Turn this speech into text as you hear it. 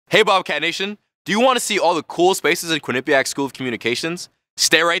Hey Bobcat Nation, do you want to see all the cool spaces in Quinnipiac School of Communications?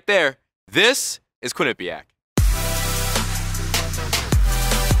 Stay right there. This is Quinnipiac.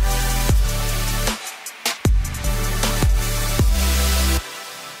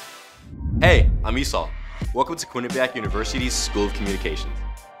 Hey, I'm Esau. Welcome to Quinnipiac University's School of Communications.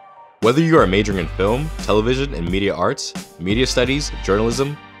 Whether you are majoring in film, television, and media arts, media studies,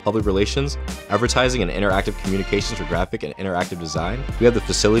 journalism, public relations, advertising, and interactive communications for graphic and interactive design, we have the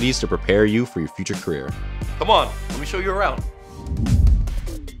facilities to prepare you for your future career. Come on, let me show you around.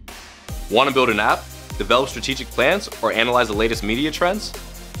 Want to build an app, develop strategic plans, or analyze the latest media trends?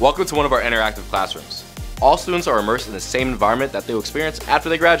 Welcome to one of our interactive classrooms. All students are immersed in the same environment that they will experience after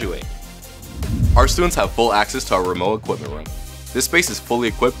they graduate. Our students have full access to our remote equipment room. This space is fully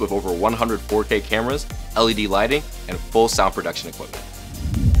equipped with over 100 4K cameras, LED lighting, and full sound production equipment.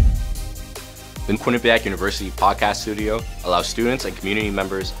 The Quinnipiac University Podcast Studio allows students and community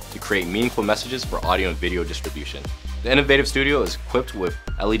members to create meaningful messages for audio and video distribution. The innovative studio is equipped with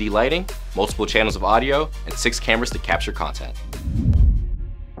LED lighting, multiple channels of audio, and 6 cameras to capture content.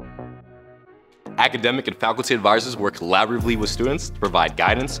 Academic and faculty advisors work collaboratively with students to provide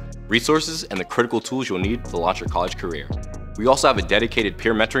guidance, resources, and the critical tools you'll need to launch your college career. We also have a dedicated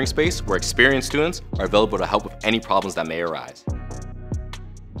peer mentoring space where experienced students are available to help with any problems that may arise.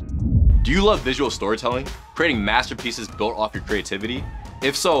 Do you love visual storytelling, creating masterpieces built off your creativity?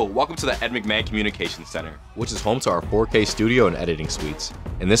 If so, welcome to the Ed McMahon Communications Center, which is home to our 4K studio and editing suites.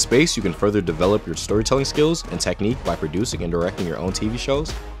 In this space, you can further develop your storytelling skills and technique by producing and directing your own TV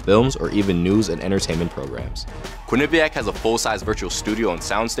shows, films, or even news and entertainment programs. Quinnipiac has a full-size virtual studio and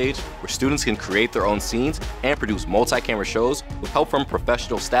soundstage where students can create their own scenes and produce multi-camera shows with help from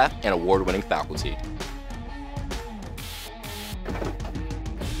professional staff and award-winning faculty.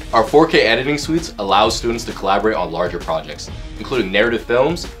 Our 4K editing suites allow students to collaborate on larger projects, including narrative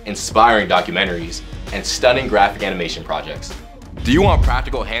films, inspiring documentaries, and stunning graphic animation projects. Do you want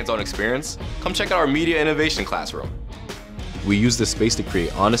practical hands-on experience? Come check out our Media Innovation Classroom. We use this space to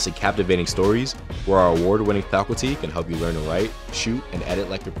create honest and captivating stories where our award-winning faculty can help you learn to write, shoot, and edit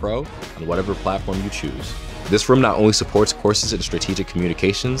like a pro on whatever platform you choose. This room not only supports courses in strategic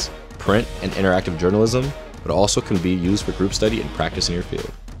communications, print, and interactive journalism, but also can be used for group study and practice in your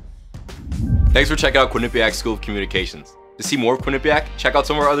field. Thanks for checking out Quinnipiac School of Communications. To see more of Quinnipiac, check out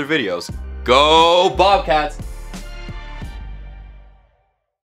some of our other videos. Go Bobcats!